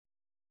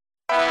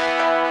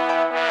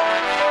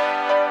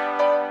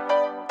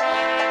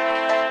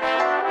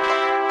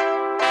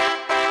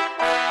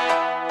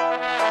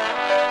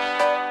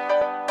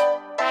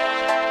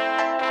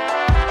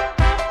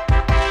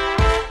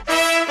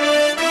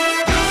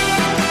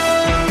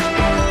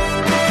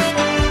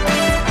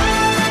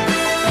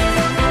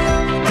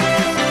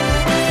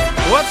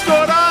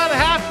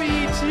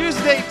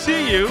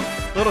you.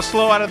 A little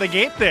slow out of the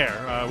gate there.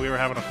 We were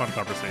having a fun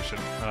conversation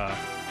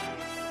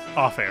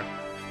off air.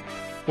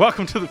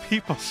 Welcome to the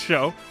People's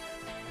Show.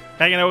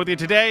 Hanging out with you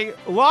today,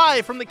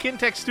 live from the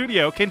Kintec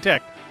studio.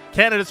 Kintec,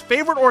 Canada's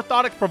favorite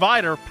orthotics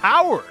provider,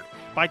 powered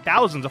by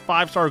thousands of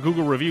 5-star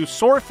Google reviews.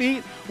 Sore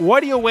feet,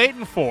 what are you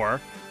waiting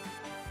for?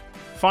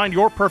 Find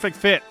your perfect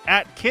fit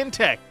at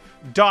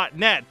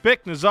kintec.net.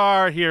 Bick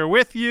Nazar here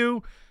with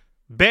you.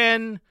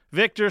 Ben,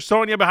 Victor,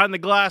 Sonia behind the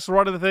glass,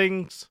 running the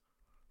things.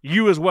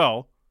 You as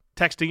well.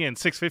 Texting in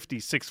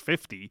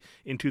 650-650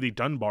 into the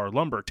Dunbar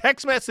Lumber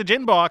text message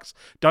inbox.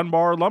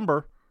 Dunbar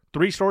Lumber,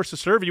 3 stores to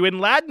serve you in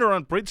Ladner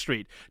on Bridge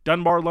Street,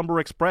 Dunbar Lumber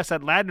Express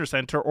at Ladner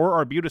Center, or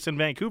Arbutus in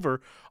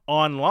Vancouver,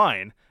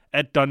 online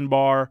at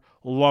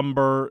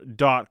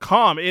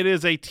dunbarlumber.com. It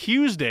is a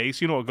Tuesday,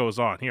 so you know what goes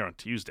on here on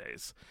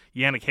Tuesdays.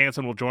 Yannick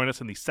Hansen will join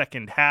us in the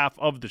second half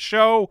of the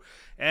show,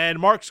 and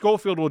Mark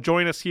Schofield will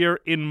join us here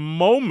in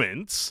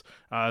moments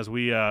as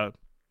we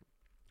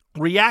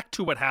react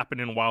to what happened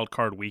in Wild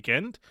Card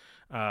Weekend,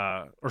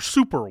 or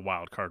Super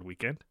Wild Card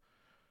Weekend,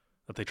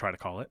 that they try to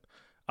call it.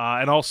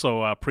 And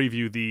also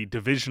preview the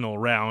divisional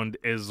round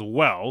as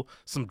well.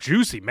 Some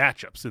juicy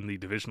matchups in the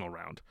divisional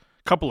round.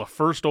 A couple of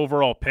first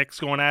overall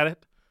picks going at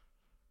it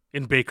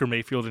in Baker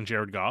Mayfield and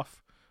Jared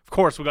Goff. Of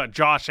course, we got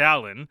Josh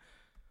Allen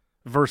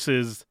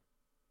versus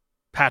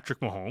Patrick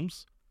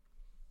Mahomes.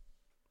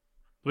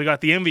 We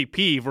got the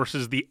MVP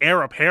versus the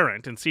heir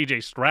apparent in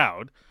CJ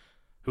Stroud,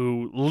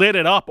 who lit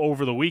it up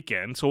over the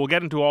weekend. So we'll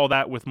get into all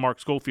that with Mark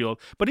Schofield.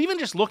 But even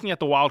just looking at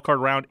the wild card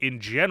round in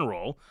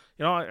general,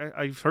 you know,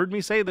 I've heard me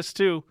say this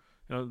too.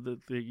 You know,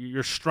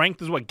 your strength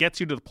is what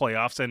gets you to the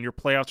playoffs, and your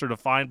playoffs are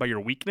defined by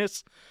your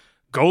weakness.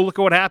 Go look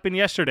at what happened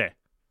yesterday.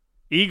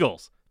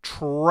 Eagles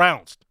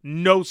trounced.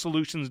 No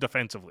solutions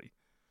defensively.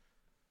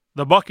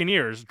 The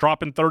Buccaneers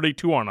dropping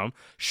 32 on them.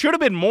 Should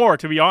have been more,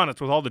 to be honest,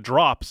 with all the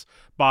drops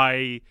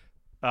by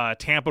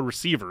Tampa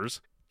receivers.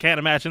 Can't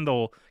imagine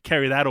they'll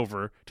carry that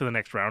over to the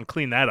next round,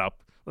 clean that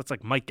up. That's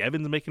like Mike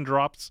Evans making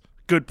drops.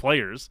 Good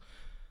players.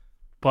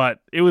 But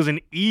it was an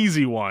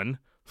easy one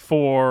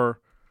for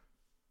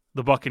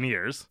the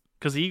Buccaneers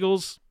because the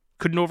Eagles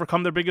couldn't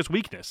overcome their biggest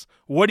weakness.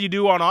 What do you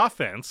do on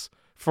offense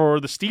for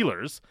the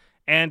Steelers?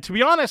 And to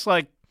be honest,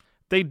 like,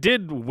 they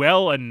did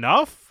well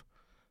enough,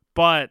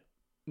 but,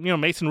 you know,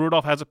 Mason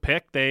Rudolph has a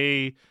pick.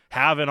 They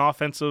have an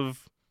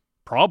offensive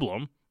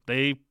problem.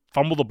 They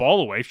fumbled the ball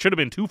away. Should have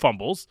been 2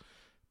 fumbles,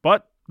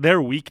 but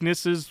their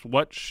weakness is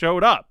what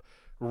showed up.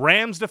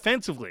 Rams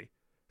defensively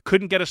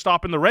couldn't get a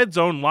stop in the red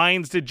zone.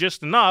 Lions did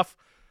just enough.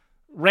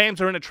 Rams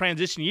are in a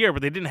transition year,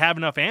 but they didn't have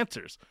enough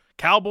answers.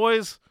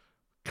 Cowboys,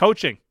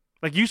 coaching.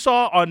 Like you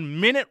saw on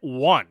minute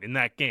 1 in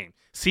that game.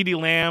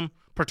 CeeDee Lamb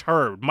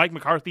perturbed. Mike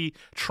McCarthy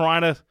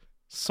trying to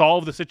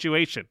solve the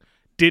situation.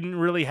 Didn't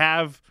really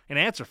have an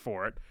answer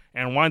for it,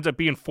 and winds up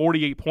being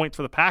 48 points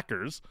for the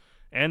Packers,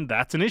 and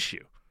that's an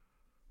issue.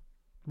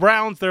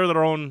 Browns, they're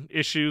their own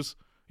issues.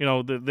 You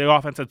know, the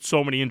offense had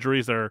so many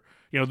injuries. The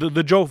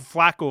Joe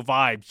Flacco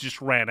vibes just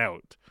ran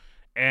out.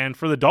 And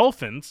for the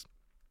Dolphins,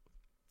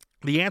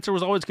 the answer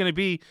was always going to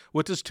be,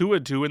 what does Tua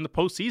do in the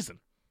postseason?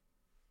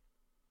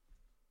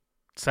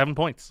 7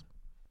 points.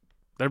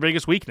 Their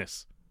biggest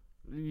weakness.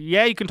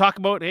 Yeah, you can talk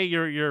about, hey,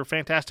 your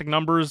fantastic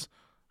numbers,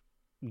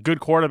 good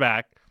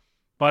quarterback.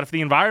 But if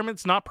the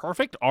environment's not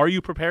perfect, are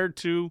you prepared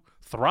to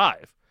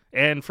thrive?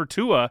 And for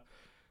Tua,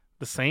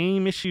 the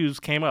same issues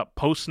came up.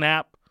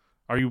 Post-snap,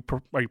 are you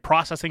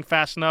processing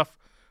fast enough?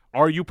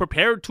 Are you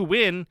prepared to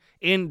win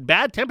in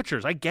bad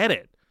temperatures? I get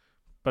it.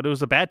 But it was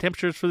the bad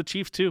temperatures for the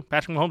Chiefs too.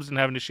 Patrick Mahomes didn't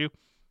have an issue.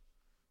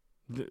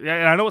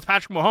 I know it's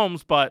Patrick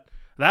Mahomes, but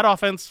that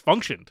offense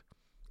functioned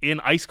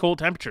in ice-cold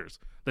temperatures.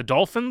 The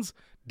Dolphins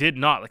did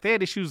not. Like, they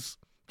had issues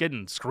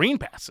getting screen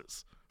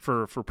passes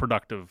for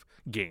productive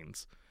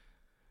gains.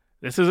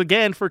 This is,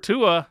 again, for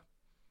Tua,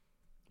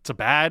 it's a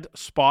bad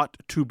spot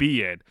to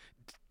be in.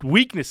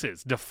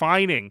 Weaknesses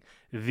defining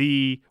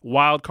the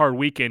wild card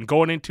weekend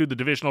going into the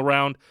divisional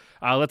round.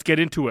 Let's get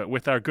into it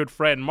with our good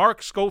friend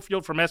Mark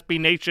Schofield from SB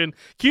Nation,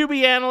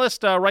 QB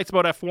analyst, writes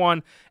about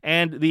F1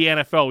 and the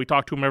NFL. We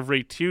talk to him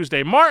every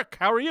Tuesday. Mark,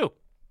 how are you?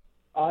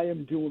 I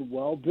am doing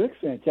well, Vic.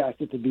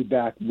 Fantastic to be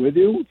back with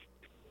you.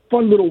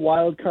 Fun little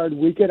wild card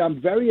weekend. I'm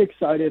very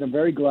excited. I'm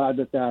very glad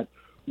that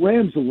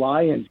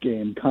Rams-Lions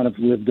game kind of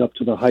lived up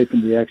to the hype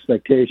and the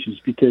expectations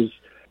because,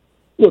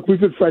 look, we've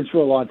been friends for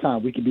a long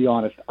time. We can be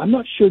honest. I'm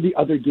not sure the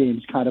other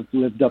games kind of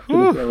lived up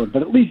to the billing,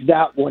 but at least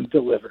that one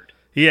delivered.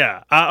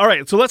 Yeah. All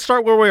right. So let's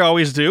start where we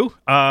always do.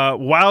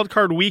 Wild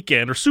card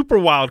weekend or super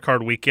wild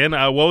card weekend.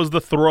 What was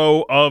the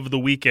throw of the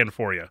weekend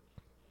for you?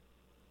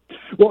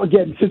 Well,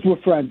 again, since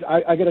we're friends,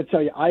 I got to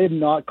tell you, I am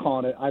not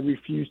calling it. I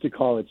refuse to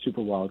call it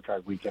super wild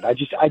card weekend. I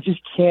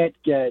just can't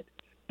get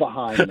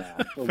behind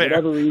that for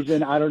whatever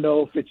reason. I don't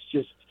know if it's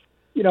just,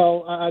 you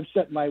know, I've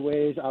set my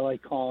ways. I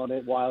like calling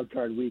it wild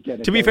card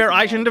weekend. To be fair,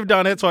 I shouldn't have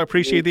done it, so I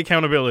appreciate the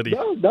accountability.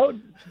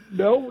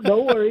 No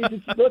worries.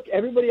 Look,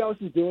 everybody else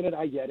is doing it.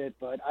 I get it,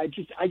 but I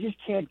just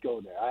can't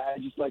go there. I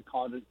just like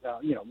calling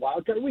it,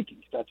 wild card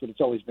weekend. That's what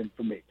it's always been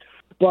for me.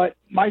 But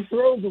my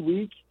throw of the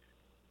week,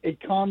 it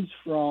comes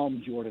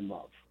from Jordan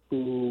Love,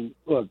 who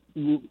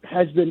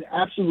has been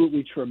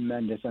absolutely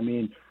tremendous. I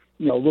mean,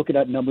 looking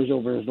at numbers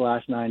over his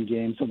last 9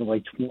 games, something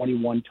like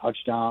 21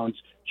 touchdowns,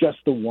 just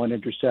the 1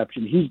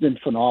 interception. He's been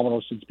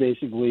phenomenal since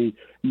basically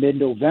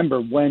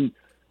mid-November when,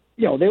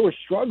 they were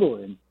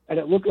struggling, and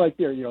it looked like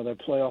their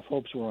playoff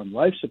hopes were on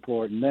life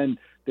support, and then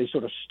they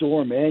sort of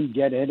storm in,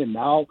 get in, and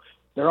now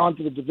they're on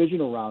to the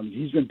divisional round.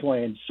 He's been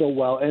playing so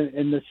well,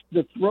 and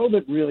the throw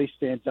that really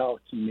stands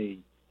out to me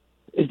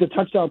is the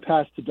touchdown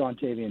pass to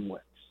Dontavian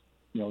Wicks.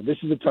 This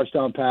is a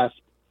touchdown pass.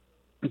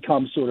 It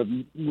comes sort of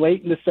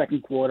late in the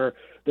second quarter.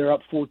 They're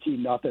up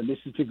 14-0. This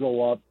is to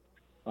go up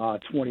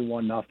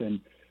 21-0.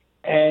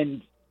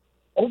 And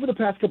over the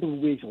past couple of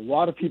weeks, a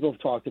lot of people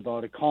have talked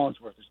about it.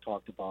 Collinsworth has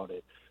talked about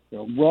it.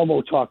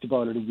 Romo talked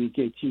about it in Week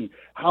 18.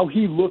 How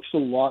he looks a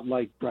lot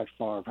like Brett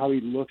Favre. How he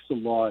looks a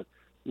lot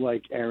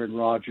like Aaron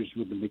Rodgers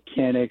with the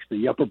mechanics,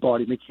 the upper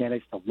body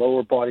mechanics, the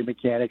lower body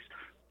mechanics,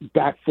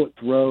 back foot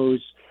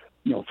throws.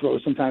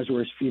 Throws sometimes where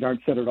his feet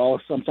aren't set at all.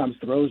 Sometimes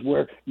throws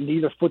where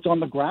neither foot's on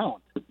the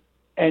ground.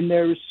 And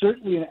there's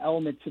certainly an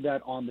element to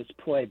that on this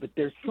play. But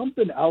there's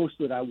something else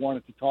that I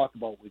wanted to talk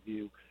about with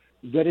you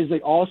that is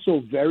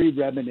also very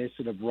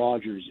reminiscent of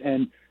Rodgers.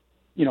 And,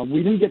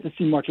 we didn't get to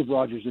see much of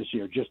Rodgers this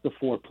year, just the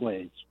 4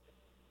 plays.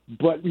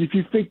 But if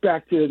you think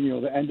back to,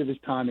 the end of his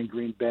time in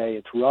Green Bay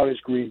and throughout his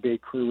Green Bay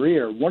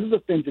career, one of the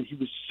things that he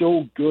was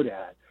so good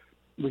at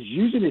was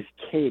using his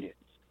cadence.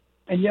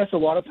 And, yes, a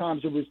lot of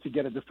times it was to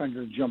get a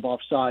defender to jump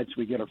offside so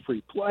we get a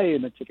free play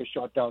and then take a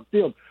shot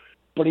downfield.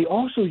 But he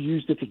also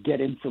used it to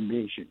get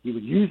information. He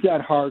would use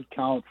that hard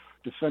count.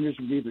 Defenders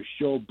would either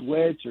show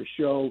blitz or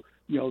show,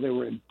 they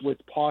were in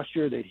blitz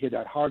posture. They'd hit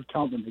that hard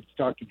count and they'd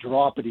start to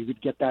drop it. He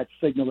would get that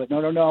signal that,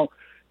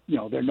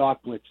 no, they're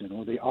not blitzing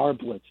or they are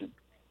blitzing.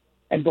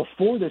 And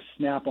before the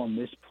snap on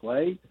this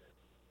play,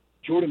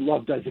 Jordan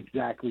Love does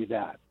exactly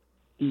that.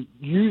 He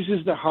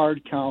uses the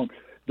hard count.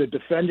 The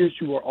defenders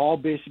who are all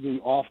basically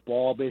off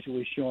ball,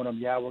 basically showing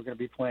them, we're going to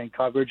be playing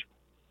coverage.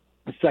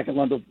 The second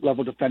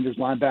level defenders,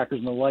 linebackers,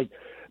 and the like,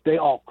 they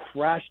all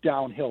crash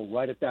downhill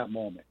right at that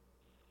moment.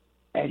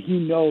 And he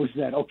knows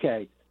that,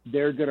 okay,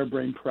 they're going to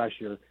bring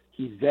pressure.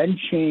 He then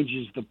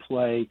changes the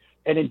play.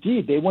 And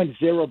indeed, they went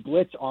 0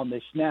 blitz on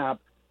the snap.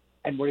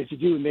 And what does he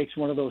do? He makes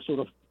one of those sort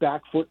of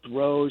back foot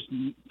throws.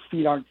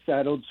 Feet aren't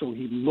settled, so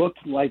he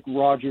looked like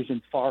Rodgers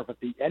and Favre at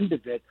the end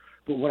of it.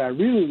 But what I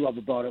really love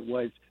about it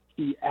was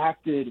he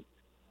acted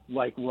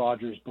like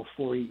Rodgers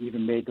before he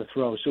even made the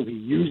throw. So he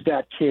used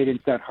that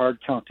cadence, that hard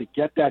count to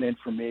get that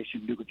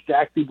information, knew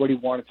exactly what he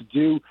wanted to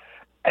do,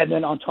 and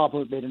then on top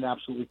of it made an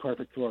absolutely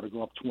perfect throw to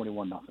go up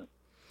 21-0.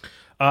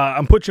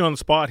 I'm putting you on the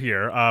spot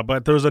here,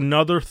 but there's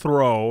another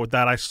throw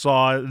that I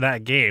saw in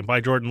that game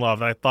by Jordan Love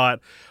that I thought,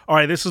 all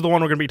right, this is the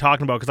one we're going to be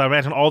talking about because I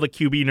imagine all the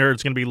QB nerds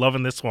are going to be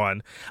loving this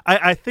one.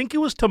 I think it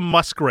was to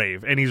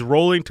Musgrave, and he's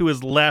rolling to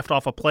his left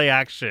off a play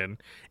action,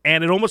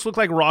 and it almost looked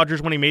like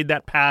Rodgers when he made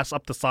that pass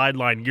up the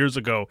sideline years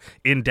ago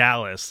in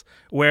Dallas,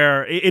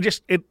 where it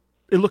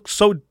looks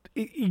so –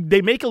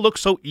 they make it look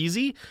so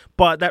easy,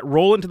 but that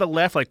roll into the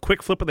left, like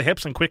quick flip of the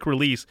hips and quick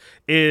release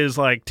is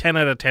like 10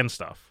 out of 10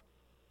 stuff.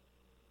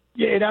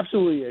 Yeah, it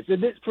absolutely is.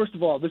 And first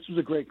of all, this was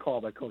a great call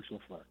by Coach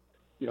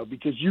LaFleur,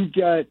 because you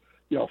get,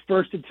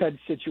 1st and 10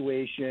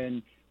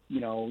 situation,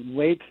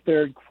 late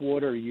third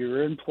quarter,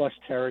 you're in plus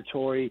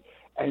territory,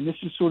 and this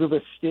is sort of a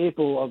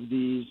staple of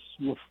these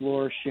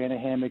LaFleur,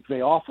 Shanahan,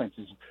 McVay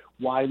offenses.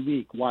 Why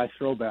leak? Why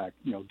throwback?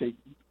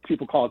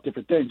 People call it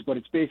different things, but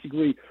it's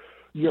basically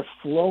you're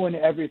flowing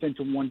everything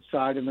to one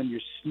side, and then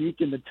you're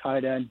sneaking the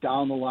tight end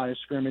down the line of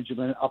scrimmage and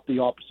then up the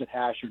opposite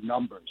hash or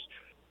numbers.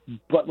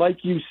 But like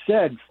you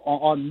said,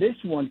 on this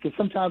one, because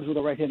sometimes with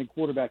a right-handed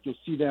quarterback, you'll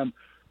see them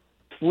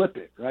flip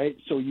it, right?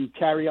 So you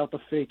carry out the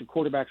fake, the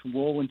quarterback's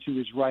rolling to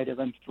his right and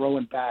then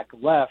throwing back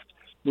left.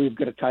 We've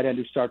got a tight end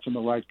who starts on the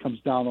right, comes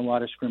down the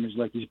line of scrimmage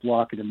like he's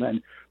blocking, and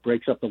then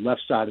breaks up the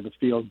left side of the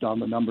field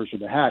down the numbers or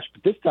the hash.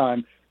 But this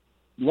time,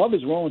 Love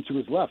is rolling to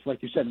his left,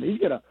 like you said, and he's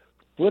going to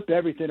flip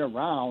everything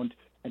around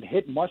and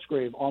hit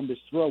Musgrave on this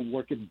throw,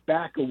 working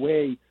back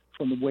away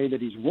from the way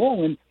that he's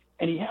rolling,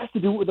 and he has to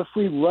do it with a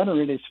free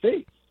runner in his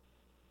face.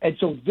 And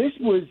so this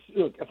was,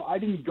 look, if I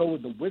didn't go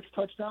with the Wicks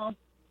touchdown,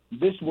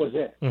 this was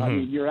it. Mm-hmm. I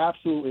mean, you're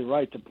absolutely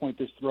right to point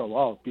this throw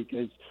out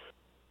because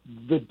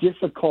the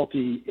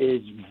difficulty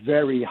is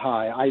very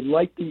high. I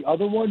like the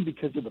other one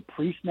because of the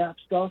pre-snap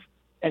stuff,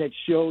 and it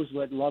shows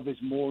that Love is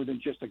more than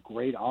just a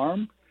great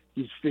arm.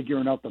 He's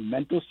figuring out the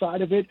mental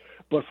side of it.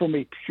 But from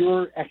a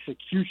pure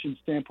execution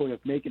standpoint of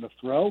making a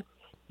throw,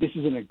 this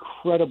is an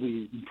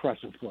incredibly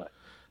impressive play.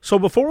 So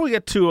before we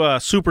get to a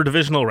super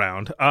divisional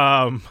round,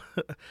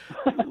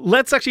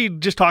 let's actually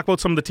just talk about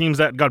some of the teams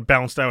that got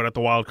bounced out at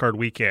the wild card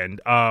weekend.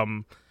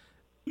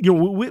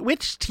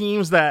 Which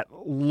teams that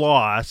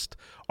lost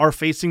are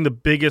facing the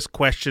biggest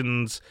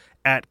questions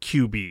at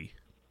QB?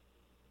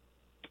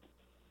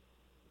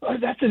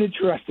 That's an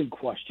interesting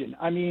question.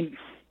 I mean,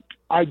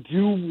 I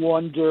do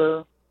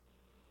wonder.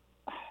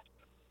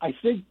 I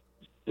think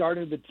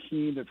starting the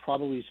team that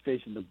probably is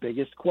facing the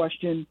biggest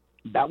question,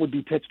 that would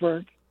be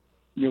Pittsburgh.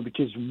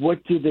 Because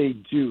what do?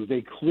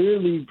 They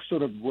clearly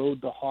sort of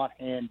rode the hot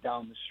hand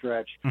down the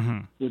stretch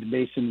with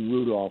Mason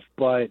Rudolph,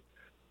 but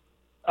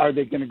are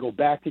they going to go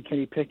back to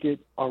Kenny Pickett?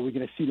 Are we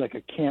going to see like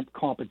a camp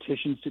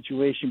competition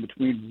situation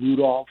between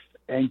Rudolph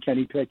and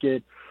Kenny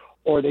Pickett?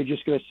 Or are they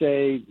just going to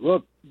say,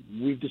 look,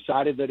 we've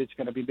decided that it's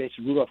going to be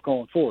Mason Rudolph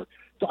going forward?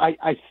 So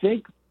I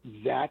think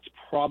that's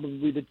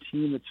probably the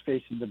team that's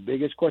facing the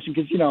biggest question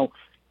because,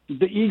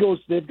 the Eagles,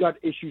 they've got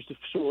issues to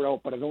sort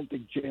out, but I don't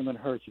think Jalen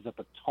Hurts is at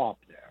the top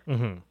there.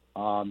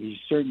 He's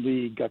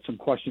certainly got some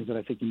questions that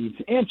I think he needs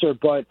to answer,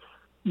 but,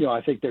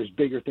 I think there's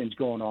bigger things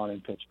going on in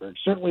Pittsburgh.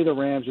 Certainly the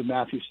Rams with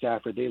Matthew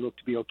Stafford, they look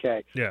to be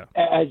okay. Yeah.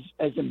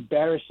 As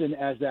embarrassing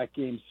as that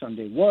game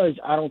Sunday was,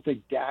 I don't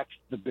think Dak's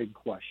the big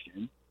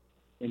question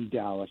in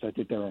Dallas. I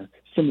think there are,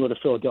 similar to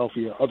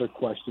Philadelphia, other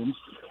questions.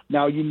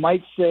 Now, you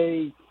might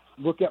say,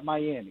 look at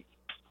Miami.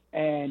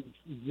 And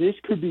this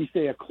could be,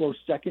 say, a close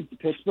second to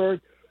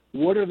Pittsburgh.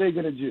 What are they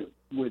going to do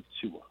with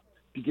Tua?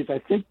 Because I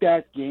think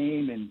that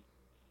game and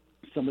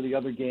some of the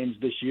other games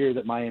this year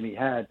that Miami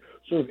had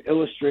sort of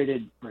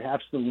illustrated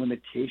perhaps the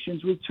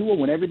limitations with Tua.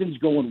 When everything's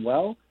going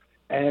well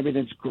and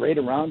everything's great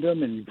around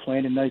him and you're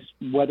playing in nice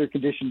weather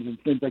conditions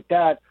and things like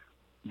that,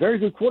 very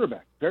good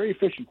quarterback, very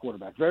efficient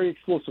quarterback, very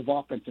explosive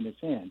offense in his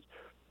hands.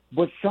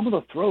 But some of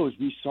the throws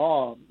we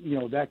saw,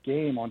 that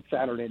game on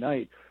Saturday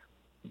night,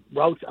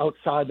 routes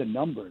outside the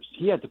numbers,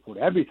 he had to put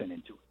everything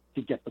into it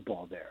to get the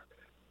ball there.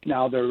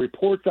 Now, there are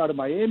reports out of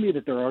Miami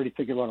that they're already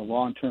thinking about a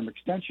long-term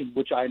extension,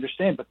 which I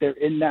understand, but they're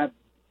in that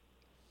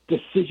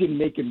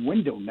decision-making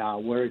window now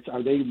where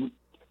are they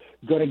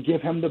going to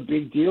give him the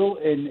big deal?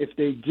 And if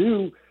they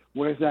do,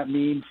 what does that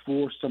mean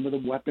for some of the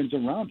weapons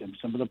around him,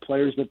 some of the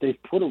players that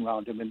they've put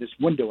around him in this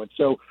window? And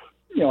so,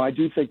 I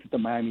do think that the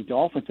Miami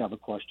Dolphins have a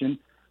question.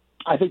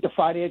 I think the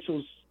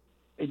financials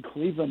in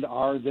Cleveland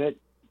are that,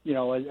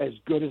 as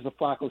good as the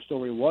Flacco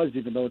story was,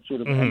 even though it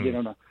sort of ended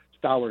on a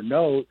sour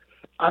note,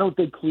 I don't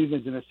think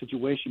Cleveland's in a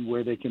situation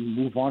where they can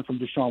move on from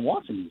Deshaun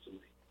Watson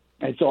easily.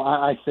 And so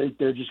I think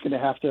they're just going to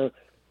have to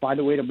find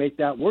a way to make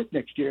that work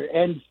next year.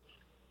 And,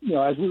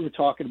 as we were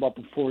talking about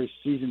before his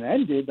season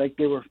ended, like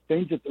there were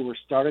things that were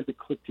starting to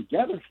click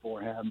together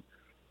for him.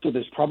 So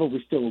there's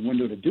probably still a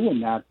window to doing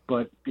that.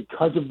 But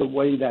because of the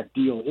way that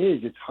deal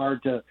is, it's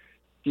hard to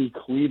see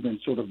Cleveland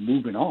sort of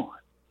moving on.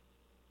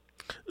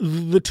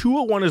 The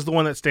Tua one is the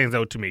one that stands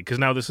out to me because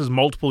now this is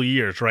multiple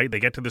years, right? They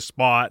get to this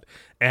spot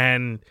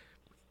and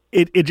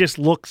it just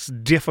looks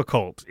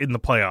difficult in the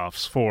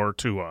playoffs for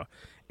Tua.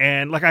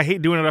 And I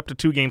hate doing it up to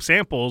 2-game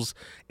samples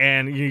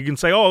and you can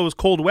say, oh, it was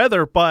cold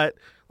weather, but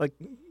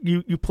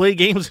you play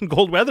games in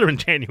cold weather in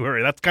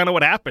January. That's kind of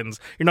what happens.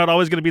 You're not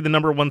always going to be the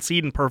number 1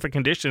 seed in perfect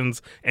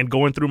conditions and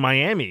going through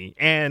Miami.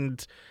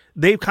 And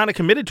they've kind of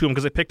committed to him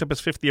because they picked up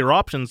his 5th-year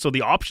option, so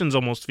the options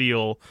almost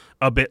feel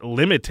a bit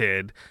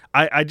limited.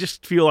 I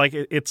just feel like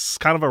it's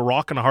kind of a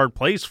rock and a hard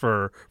place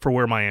for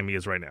where Miami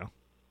is right now.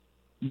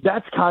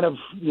 That's kind of,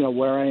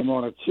 where I am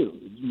on it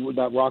too.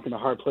 That rock and a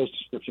hard place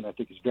description I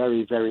think is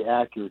very, very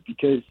accurate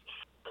because,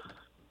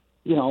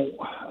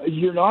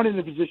 you're not in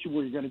a position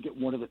where you're going to get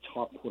one of the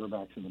top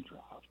quarterbacks in the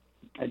draft.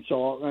 And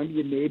so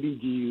maybe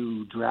do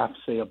you draft,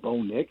 say, a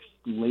Bo Nix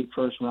late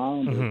first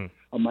round or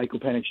a Michael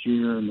Penix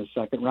Jr. in the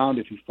second round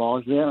if he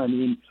falls there?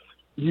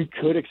 You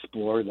could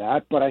explore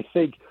that, but I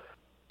think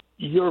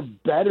your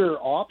better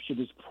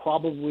option is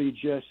probably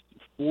just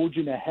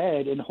forging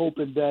ahead and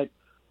hoping that,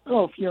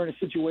 if you're in a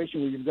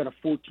situation where you've got a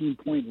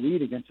 14-point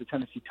lead against the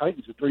Tennessee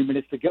Titans with 3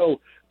 minutes to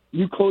go,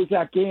 you close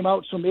that game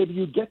out so maybe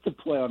you get to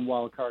play on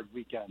Wild Card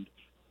weekend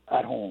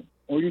at home,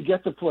 or you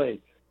get to play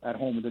at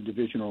home in the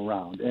divisional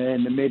round.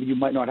 And then maybe you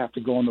might not have to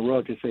go on the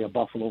road to, say, a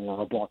Buffalo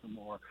or a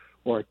Baltimore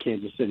or a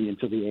Kansas City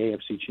into the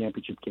AFC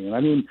Championship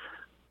game.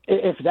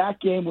 If that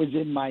game was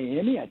in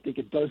Miami, I think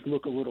it does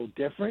look a little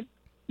different.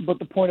 But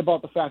the point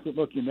about the fact that,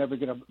 look, you're never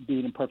going to be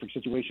in a perfect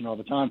situation all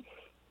the time,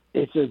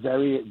 it's a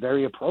very,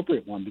 very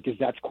appropriate one because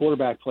that's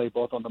quarterback play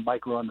both on the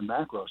micro and the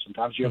macro.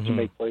 Sometimes you have to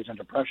make plays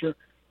under pressure.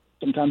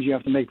 Sometimes you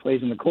have to make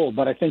plays in the cold.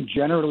 But I think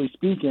generally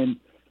speaking,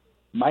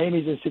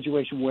 Miami's in a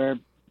situation where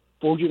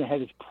forging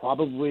ahead is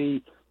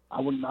probably,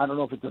 I don't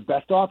know if it's the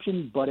best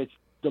option, but it's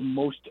the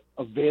most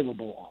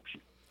available option.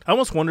 I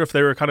almost wonder if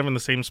they were kind of in the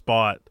same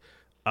spot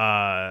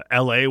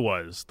L.A.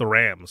 was, the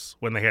Rams,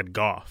 when they had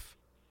Goff.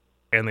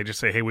 And they just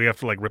say, hey, we have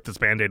to rip this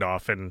Band-Aid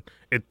off. And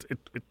it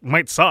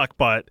might suck,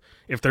 but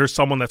if there's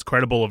someone that's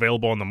credible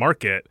available on the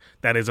market,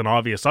 that is an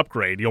obvious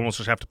upgrade. You almost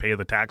just have to pay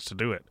the tax to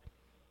do it.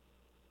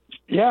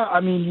 Yeah,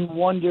 you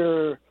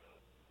wonder,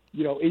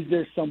 is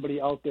there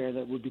somebody out there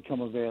that would become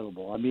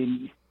available?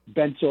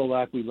 Ben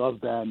Solak, we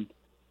love Ben.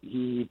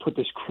 He put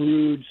this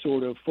crude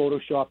sort of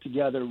Photoshop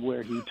together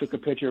where he took a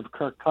picture of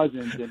Kirk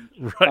Cousins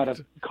and had a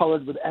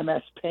colored with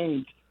MS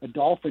Paint a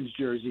Dolphins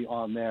jersey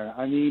on there.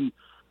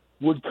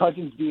 Would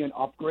Cousins be an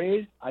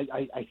upgrade?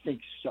 I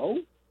think so.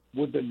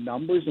 Would the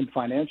numbers and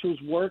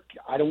financials work?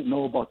 I don't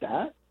know about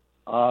that.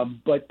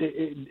 But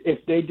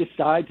if they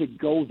decide to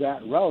go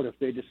that route, if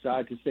they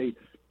decide to say,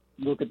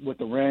 look at what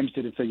the Rams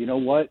did and say, you know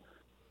what,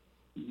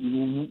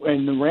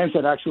 and the Rams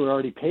had actually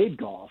already paid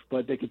Goff,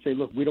 but they could say,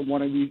 look, we don't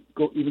want to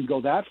even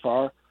go that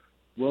far.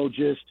 We'll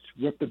just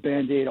rip the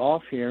Band-Aid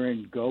off here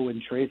and go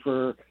and trade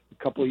for a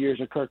couple of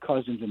years of Kirk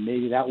Cousins, and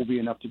maybe that will be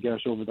enough to get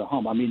us over the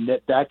hump. I mean,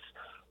 that's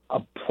a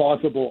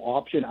plausible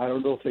option. I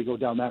don't know if they go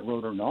down that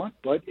road or not,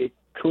 but it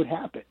could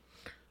happen.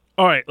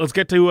 All right, let's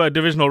get to a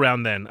divisional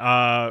round then.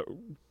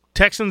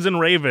 Texans and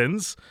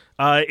Ravens.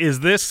 Is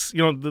this,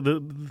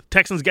 the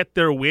Texans get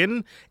their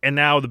win, and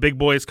now the big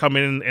boys come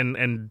in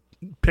and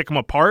pick them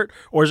apart?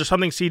 Or is there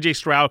something C.J.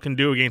 Stroud can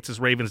do against this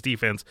Ravens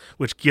defense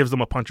which gives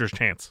them a puncher's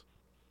chance?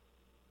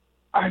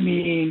 I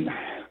mean,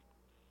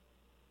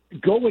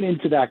 going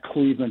into that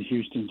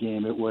Cleveland-Houston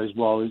game, it was,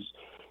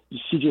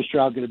 is C.J.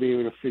 Stroud going to be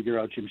able to figure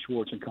out Jim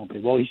Schwartz and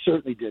company? Well, he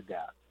certainly did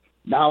that.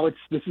 Now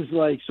this is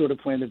like sort of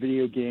playing the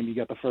video game. You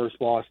got the first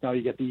boss. Now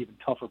you get the even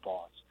tougher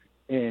boss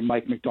in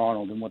Mike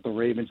McDonald and what the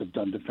Ravens have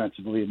done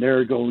defensively. And there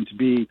are going to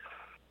be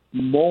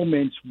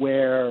moments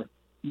where,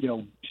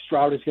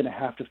 Stroud is going to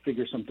have to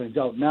figure some things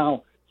out.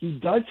 Now, he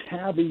does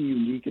have a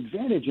unique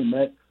advantage in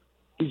that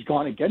he's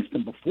gone against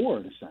them before,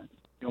 in a sense.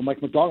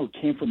 Mike McDonald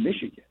came from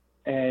Michigan,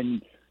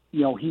 and,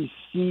 he's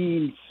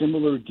seen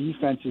similar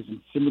defenses and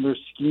similar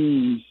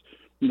schemes,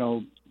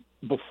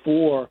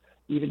 before,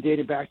 even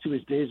dated back to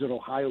his days at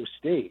Ohio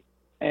State.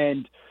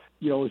 And,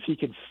 if he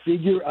could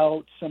figure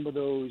out some of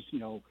those,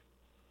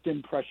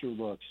 thin pressure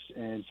looks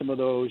and some of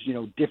those,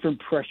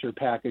 different pressure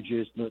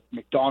packages that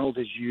McDonald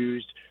has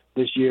used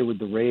this year with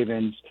the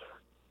Ravens,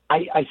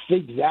 I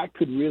think that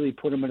could really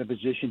put him in a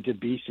position to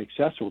be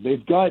successful.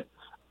 They've got,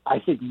 I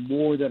think,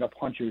 more than a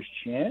puncher's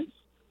chance,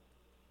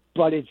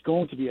 but it's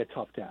going to be a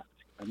tough task.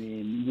 I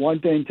mean, one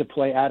thing to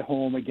play at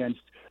home against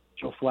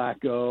Joe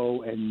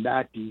Flacco and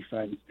that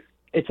defense,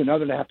 it's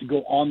another to have to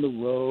go on the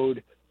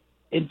road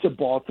into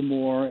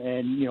Baltimore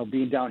and,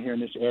 being down here in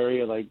this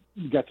area, like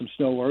you got some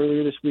snow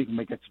earlier this week, we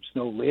might get some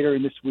snow later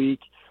in this week.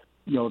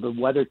 The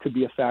weather could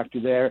be a factor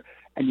there.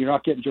 And you're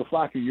not getting Joe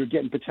Flacco, you're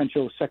getting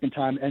potential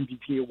second-time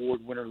MVP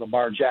award winner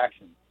Lamar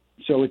Jackson.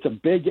 So it's a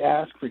big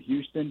ask for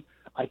Houston.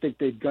 I think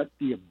they've got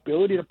the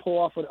ability to pull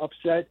off an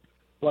upset,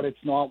 but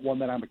it's not one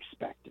that I'm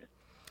expecting.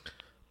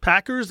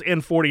 Packers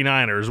and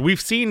 49ers. We've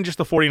seen just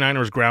the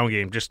 49ers ground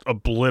game just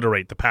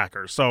obliterate the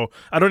Packers. So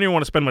I don't even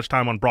want to spend much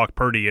time on Brock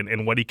Purdy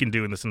and what he can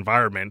do in this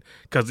environment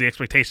because the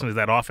expectation is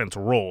that offense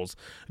rolls.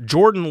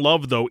 Jordan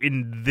Love, though,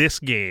 in this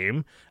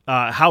game,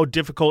 how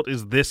difficult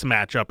is this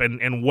matchup,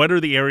 and what are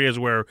the areas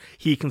where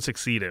he can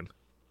succeed in?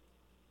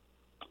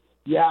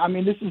 Yeah, I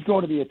mean, this is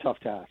going to be a tough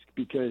task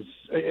because,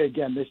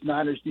 again, this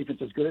Niners defense,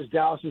 as good as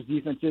Dallas's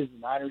defense is, the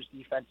Niners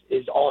defense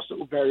is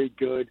also very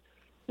good.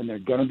 And they're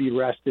going to be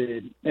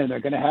rested, and they're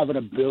going to have an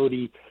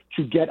ability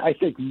to get, I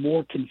think,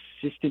 more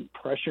consistent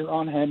pressure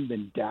on him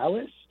than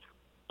Dallas.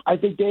 I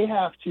think they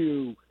have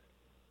to,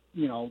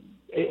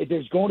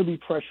 there's going to be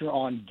pressure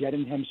on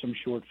getting him some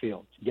short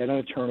fields, getting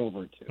a turnover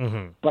or two.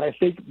 Mm-hmm. But I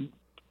think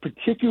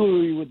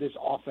particularly with this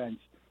offense,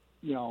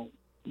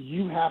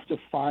 you have to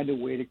find a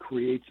way to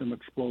create some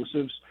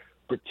explosives,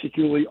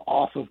 particularly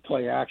off of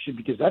play action,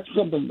 because that's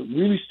something that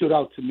really stood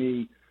out to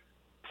me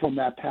from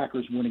that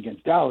Packers win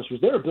against Dallas was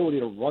their ability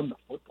to run the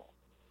football.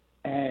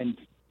 And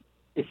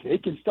if they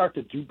can start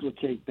to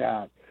duplicate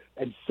that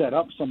and set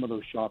up some of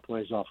those shot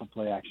plays off of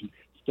play action,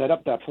 set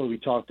up that play we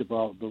talked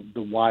about,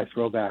 the Y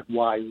throwback,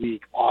 Y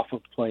leak off of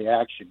play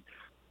action,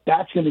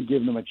 that's going to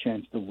give them a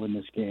chance to win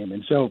this game.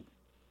 And so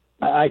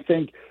I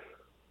think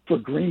for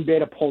Green Bay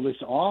to pull this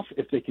off,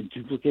 if they can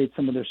duplicate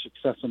some of their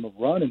success on the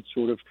run and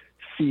sort of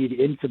feed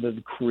into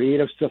the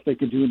creative stuff they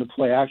can do in the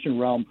play action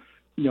realm,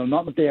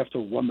 not that they have to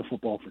run the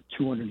football for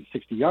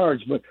 260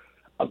 yards, but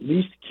at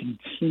least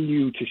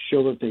continue to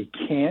show that they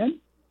can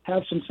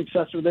have some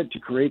success with it to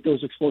create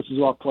those explosives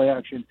off play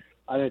action.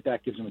 I think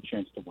that gives them a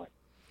chance to win.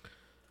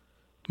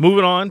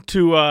 Moving on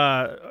to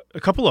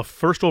a couple of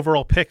first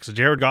overall picks,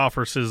 Jared Goff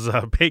versus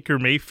Baker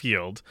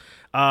Mayfield.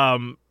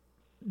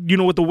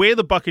 With the way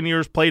the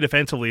Buccaneers play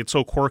defensively, it's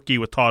so quirky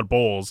with Todd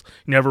Bowles.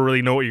 You never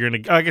really know what you're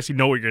going to – I guess you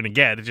know what you're going to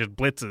get. It just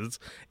blitzes,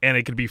 and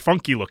it can be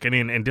funky looking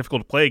and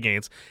difficult to play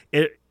against.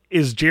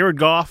 Is Jared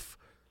Goff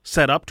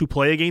set up to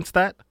play against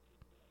that?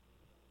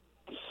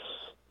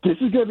 This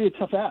is going to be a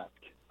tough ask.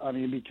 I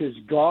mean, because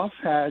Goff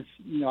has,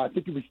 I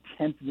think he was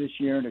 10th this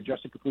year in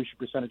adjusted completion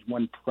percentage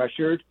when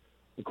pressured,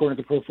 according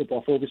to Pro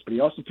Football Focus, but he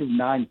also threw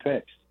 9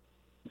 picks,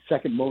 the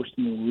second most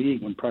in the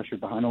league when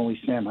pressured behind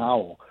only Sam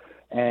Howell.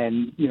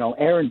 And,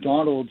 Aaron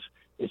Donald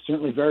is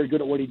certainly very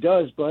good at what he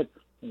does, but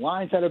the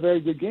Lions had a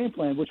very good game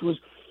plan, which was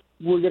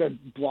we're going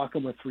to block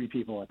him with 3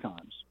 people at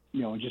times.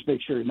 And just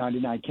make sure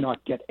 99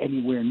 cannot get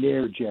anywhere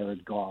near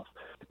Jared Goff.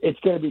 It's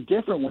going to be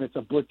different when it's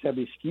a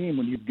blitz-heavy scheme,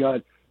 when you've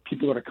got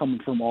people that are coming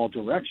from all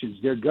directions.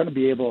 They're going to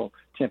be able,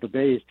 Tampa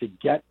Bay, is to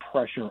get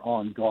pressure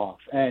on Goff.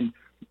 And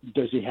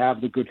does he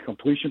have the good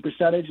completion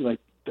percentage, like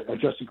the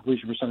adjusted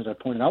completion percentage I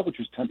pointed out, which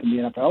was 10th in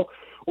the NFL,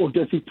 or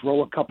does he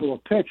throw a couple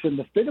of picks? And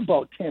the thing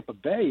about Tampa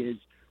Bay is,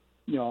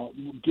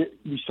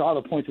 we saw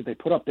the points that they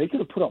put up. They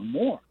could have put up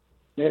more.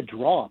 They had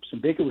drops,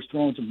 and Baker was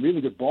throwing some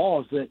really good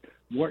balls that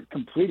weren't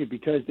completed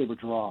because they were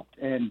dropped.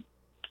 And,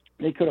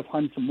 they could have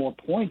hung some more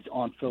points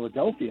on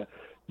Philadelphia.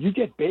 You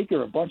get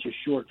Baker a bunch of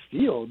short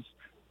fields,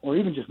 or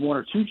even just one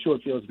or two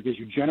short fields, because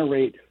you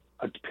generate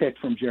a pick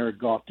from Jared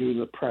Goff due to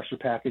the pressure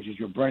packages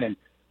you're bringing.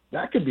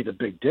 That could be the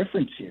big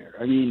difference here.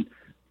 I mean,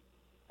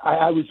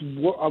 I'm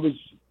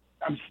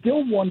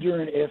still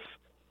wondering if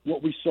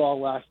what we saw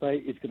last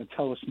night is going to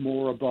tell us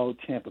more about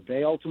Tampa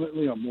Bay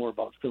ultimately, or more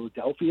about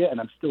Philadelphia. And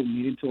I'm still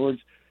leaning towards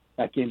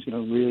that game's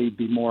going to really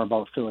be more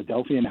about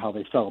Philadelphia and how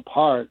they fell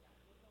apart.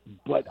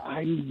 But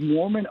I'm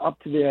warming up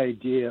to the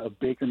idea of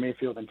Baker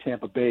Mayfield and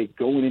Tampa Bay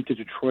going into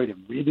Detroit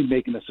and really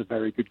making this a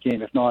very good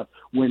game, if not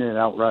winning it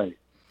outright.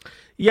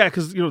 Yeah,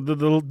 because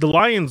the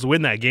Lions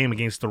win that game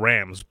against the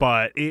Rams,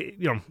 but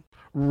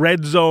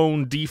red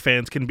zone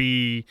defense can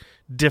be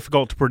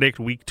difficult to predict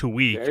week to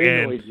week.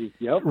 Very noisy.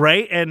 Yep.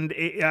 Right, and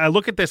I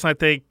look at this and I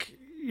think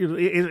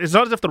it's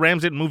not as if the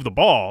Rams didn't move the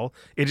ball;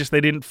 it's just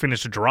they didn't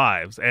finish the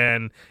drives.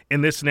 And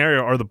in this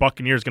scenario, are the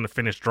Buccaneers going to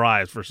finish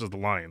drives versus the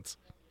Lions?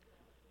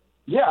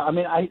 Yeah, I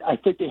mean, I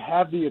think they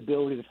have the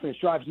ability to finish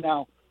drives.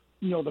 Now,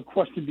 the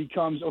question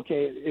becomes,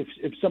 okay,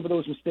 if some of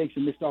those mistakes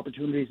and missed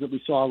opportunities that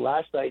we saw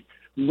last night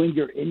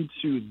linger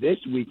into this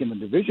week in the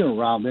divisional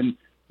round, then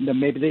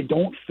maybe they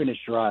don't finish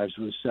drives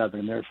with 7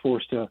 and they're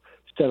forced to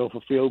settle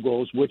for field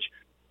goals, which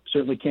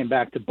certainly came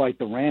back to bite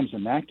the Rams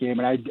in that game.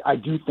 And I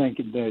do think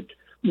that,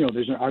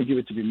 there's an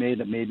argument to be made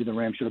that maybe the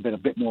Rams should have been a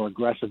bit more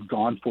aggressive,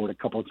 gone for it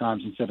a couple of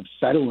times instead of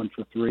settling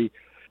for 3.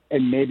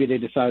 And maybe they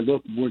decided,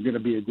 look, we're going to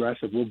be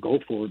aggressive. We'll go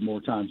for it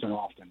more times than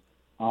often.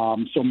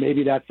 So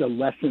maybe that's a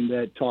lesson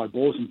that Todd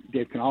Bowles and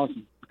Dave Canales'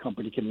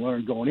 company can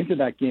learn going into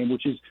that game,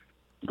 which is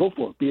go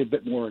for it, be a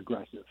bit more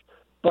aggressive.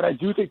 But I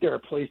do think there are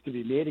plays to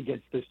be made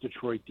against this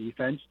Detroit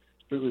defense.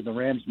 Certainly the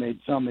Rams made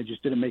some. They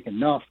just didn't make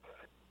enough.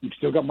 You've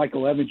still got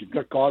Michael Evans. You've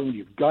got Godwin.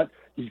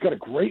 He's got a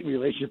great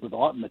relationship with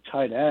Otton, the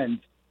tight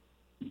end.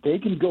 They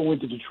can go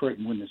into Detroit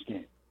and win this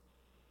game.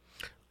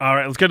 All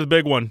right, let's get to the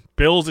big one.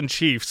 Bills and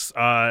Chiefs.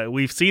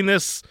 We've seen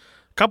this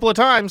a couple of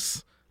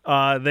times.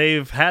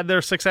 They've had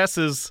their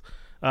successes,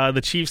 the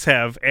Chiefs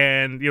have.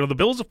 And, the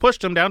Bills have pushed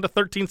them down to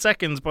 13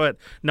 seconds, but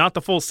not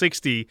the full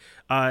 60.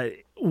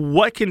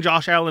 What can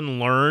Josh Allen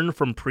learn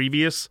from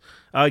previous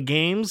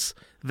games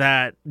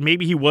that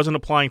maybe he wasn't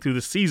applying through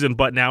the season,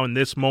 but now in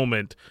this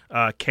moment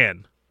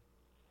can?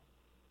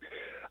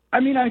 I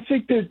mean, I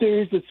think that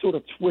there is a sort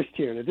of twist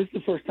here. That this is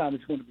the first time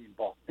it's going to be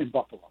in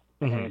Buffalo.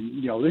 Mm-hmm.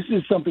 And, this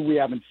is something we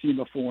haven't seen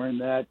before in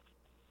that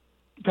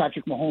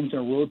Patrick Mahomes in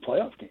a road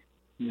playoff game.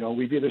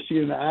 We've either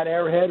seen it at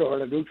Arrowhead or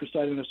at a neutral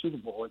site in a Super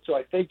Bowl. And so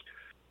I think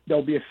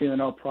there'll be a feeling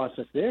out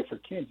process there for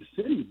Kansas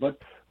City. But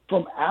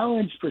from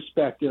Allen's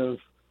perspective,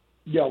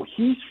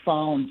 he's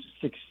found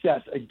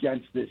success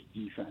against this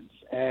defense.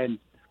 And,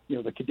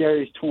 the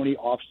Kadarius Toney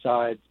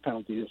offside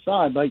penalty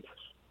aside,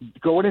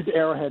 going into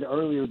Arrowhead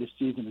earlier this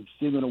season and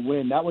seeing them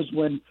win, that was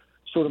when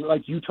sort of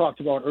like you talked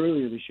about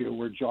earlier this year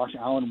where Josh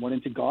Allen went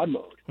into God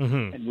mode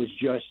and was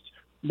just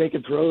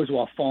making throws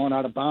while falling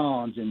out of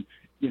bounds and,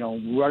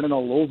 running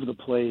all over the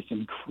place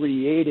and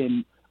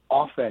creating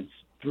offense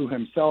through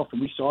himself.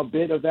 And we saw a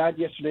bit of that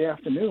yesterday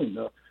afternoon,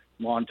 the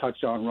long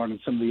touchdown run and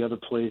some of the other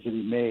plays that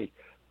he made.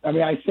 I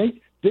mean, I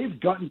think they've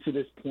gotten to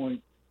this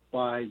point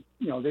by,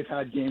 they've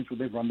had games where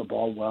they've run the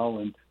ball well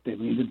and they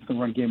leaned into the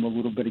run game a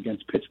little bit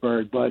against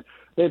Pittsburgh, but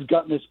they've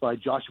gotten this by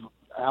Josh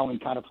Allen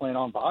kind of playing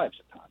on vibes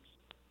at times.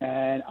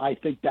 And I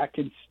think that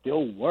can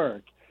still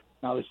work.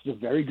 Now, this is a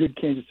very good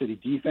Kansas City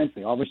defense.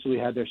 They obviously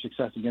had their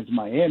success against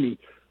Miami,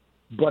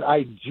 but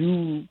I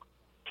do,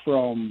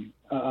 from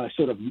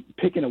sort of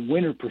picking a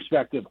winner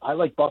perspective, I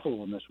like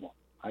Buffalo in this one.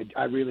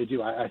 I really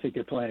do. I think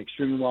they're playing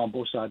extremely well on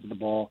both sides of the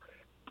ball.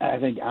 I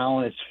think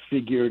Allen has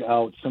figured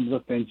out some of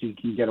the things he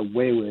can get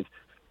away with.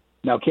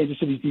 Now, Kansas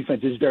City's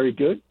defense is very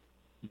good.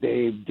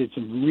 They did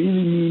some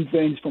really mean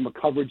things from a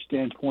coverage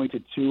standpoint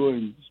to Tua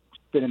and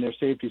spinning their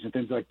safeties and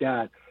things like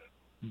that.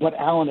 But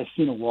Allen has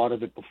seen a lot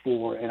of it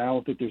before, and I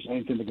don't think there's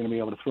anything they're going to be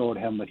able to throw at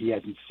him that he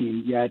hasn't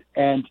seen yet.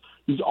 And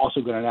he's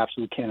also got an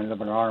absolute cannon of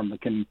an arm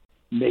that can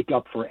make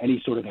up for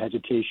any sort of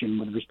hesitation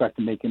with respect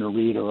to making a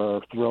read or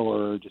a throw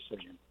or a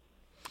decision.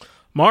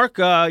 Mark,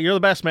 you're the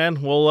best,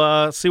 man.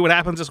 We'll see what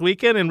happens this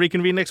weekend and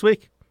reconvene next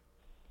week.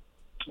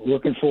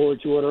 Looking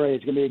forward to it. All right,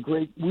 it's going to be a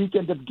great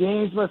weekend of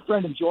games, my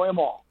friend. Enjoy them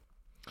all.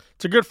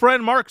 It's a good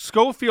friend, Mark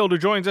Schofield, who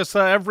joins us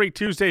every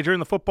Tuesday during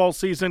the football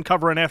season,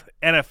 covering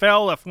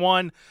NFL,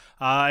 F1,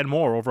 and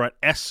more over at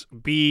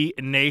SB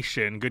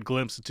Nation. Good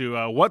glimpse into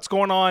what's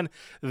going on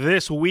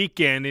this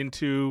weekend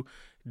into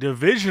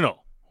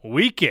divisional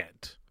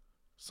weekend.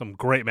 Some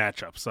great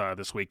matchups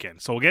this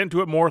weekend. So we'll get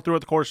into it more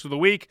throughout the course of the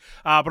week.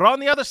 But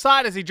on the other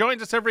side, as he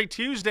joins us every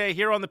Tuesday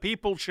here on The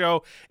People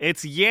Show,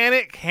 it's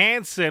Jannik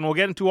Hansen. We'll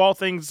get into all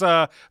things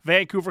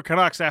Vancouver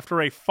Canucks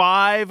after a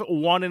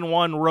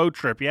 5-1-1 road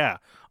trip. Yeah,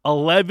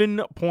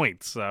 11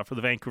 points for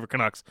the Vancouver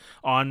Canucks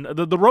on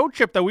the road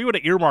trip that we would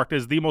have earmarked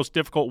as the most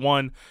difficult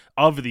one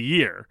of the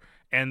year.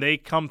 And they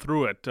come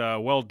through it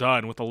well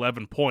done with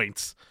 11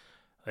 points.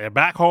 They're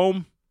back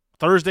home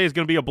Thursday is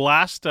going to be a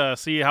blast.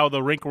 See how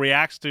the rink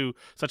reacts to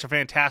such a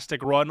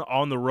fantastic run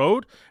on the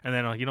road. And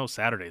then,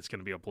 Saturday is going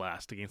to be a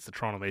blast against the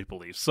Toronto Maple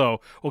Leafs. So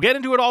we'll get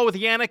into it all with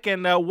Yannick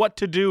and what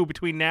to do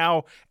between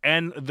now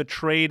and the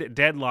trade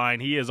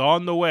deadline. He is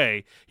on the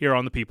way here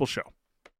on The People Show.